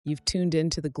You've tuned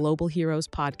in to the Global Heroes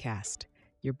podcast,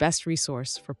 your best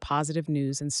resource for positive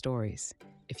news and stories.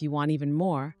 If you want even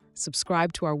more,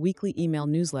 subscribe to our weekly email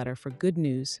newsletter for good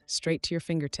news straight to your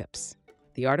fingertips.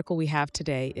 The article we have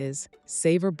today is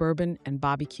Savor, Bourbon, and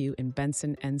BBQ in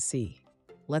Benson, NC.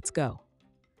 Let's go.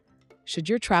 Should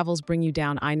your travels bring you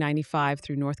down I-95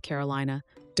 through North Carolina,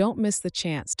 don't miss the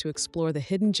chance to explore the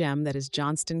hidden gem that is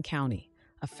Johnston County,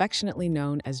 affectionately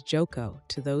known as JoCo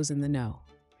to those in the know.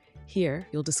 Here,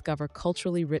 you'll discover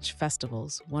culturally rich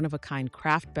festivals, one-of-a-kind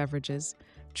craft beverages,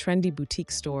 trendy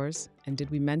boutique stores, and did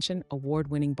we mention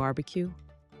award-winning barbecue?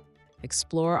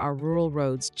 Explore our rural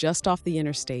roads just off the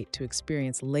interstate to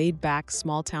experience laid-back,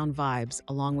 small-town vibes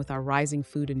along with our rising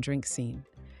food and drink scene.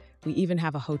 We even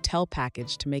have a hotel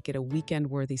package to make it a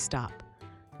weekend-worthy stop.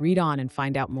 Read on and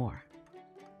find out more.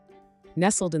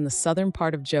 Nestled in the southern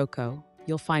part of JoCo,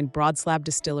 you'll find Broad Slab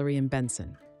Distillery in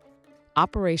Benson.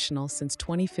 Operational since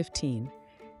 2015,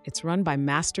 it's run by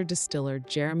master distiller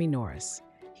Jeremy Norris.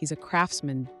 He's a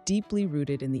craftsman deeply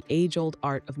rooted in the age-old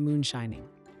art of moonshining.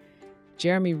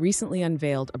 Jeremy recently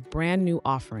unveiled a brand new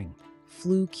offering,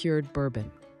 flue-cured bourbon.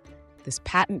 This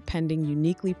patent-pending,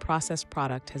 uniquely processed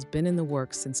product has been in the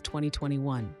works since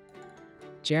 2021.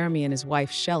 Jeremy and his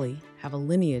wife, Shelley, have a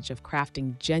lineage of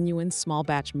crafting genuine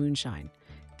small-batch moonshine,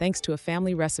 thanks to a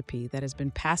family recipe that has been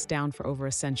passed down for over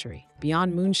a century.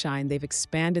 Beyond moonshine, they've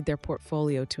expanded their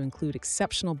portfolio to include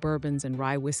exceptional bourbons and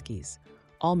rye whiskeys,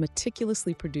 all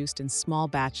meticulously produced in small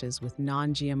batches with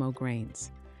non-GMO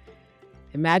grains.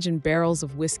 Imagine barrels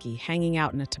of whiskey hanging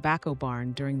out in a tobacco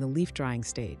barn during the leaf drying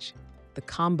stage. The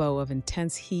combo of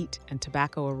intense heat and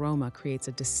tobacco aroma creates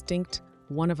a distinct,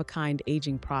 one-of-a-kind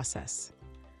aging process.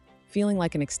 Feeling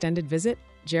like an extended visit?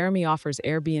 Jeremy offers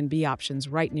Airbnb options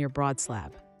right near Broad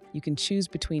Slab. You can choose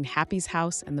between Happy's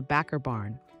House and the Backer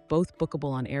Barn, both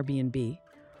bookable on Airbnb,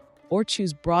 or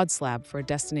choose Broad Slab for a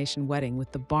destination wedding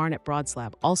with the barn at Broad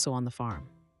Slab also on the farm.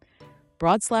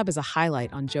 Broad Slab is a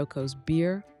highlight on JoCo's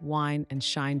Beer, Wine, and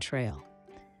Shine Trail,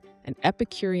 an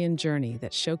Epicurean journey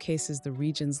that showcases the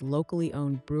region's locally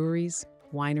owned breweries,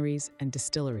 wineries, and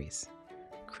distilleries.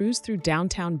 Cruise through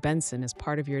downtown Benson as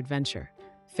part of your adventure.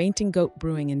 Fainting Goat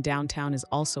Brewing in downtown is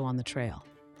also on the trail.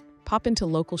 Pop into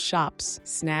local shops,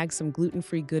 snag some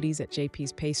gluten-free goodies at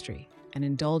JP's Pastry, and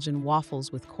indulge in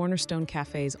waffles with Cornerstone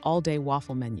Cafe's all-day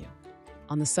waffle menu.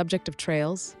 On the subject of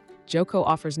trails, JoCo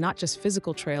offers not just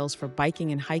physical trails for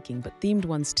biking and hiking, but themed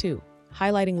ones too,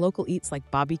 highlighting local eats like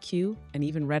BBQ and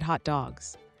even red hot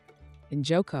dogs. In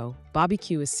JoCo,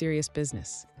 BBQ is serious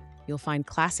business. You'll find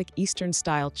classic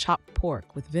Eastern-style chopped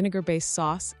pork with vinegar-based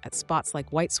sauce at spots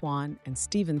like White Swan and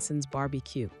Stevenson's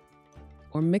BBQ.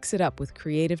 Or mix it up with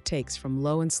creative takes from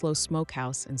Low and Slow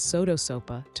Smokehouse and Soto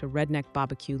Sopa to Redneck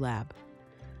BBQ Lab.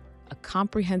 A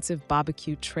comprehensive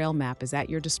BBQ trail map is at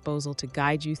your disposal to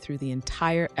guide you through the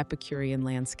entire Epicurean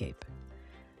landscape.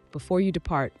 Before you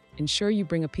depart, ensure you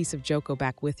bring a piece of JoCo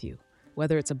back with you,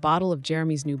 whether it's a bottle of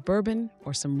Jeremy's new bourbon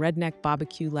or some Redneck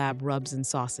BBQ Lab rubs and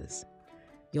sauces.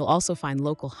 You'll also find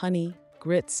local honey,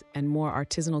 grits, and more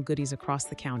artisanal goodies across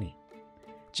the county.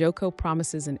 JoCo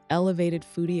promises an elevated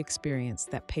foodie experience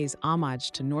that pays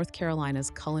homage to North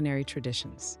Carolina's culinary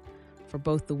traditions. For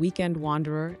both the weekend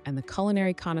wanderer and the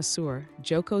culinary connoisseur,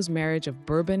 JoCo's marriage of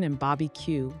bourbon and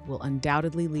BBQ will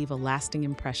undoubtedly leave a lasting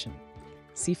impression.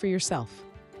 See for yourself.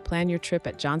 Plan your trip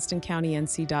at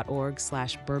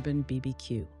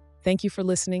johnstoncountyNC.org/bourbonbbq. Thank you for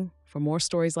listening. For more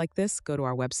stories like this, go to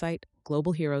our website,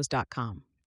 globalheroes.com.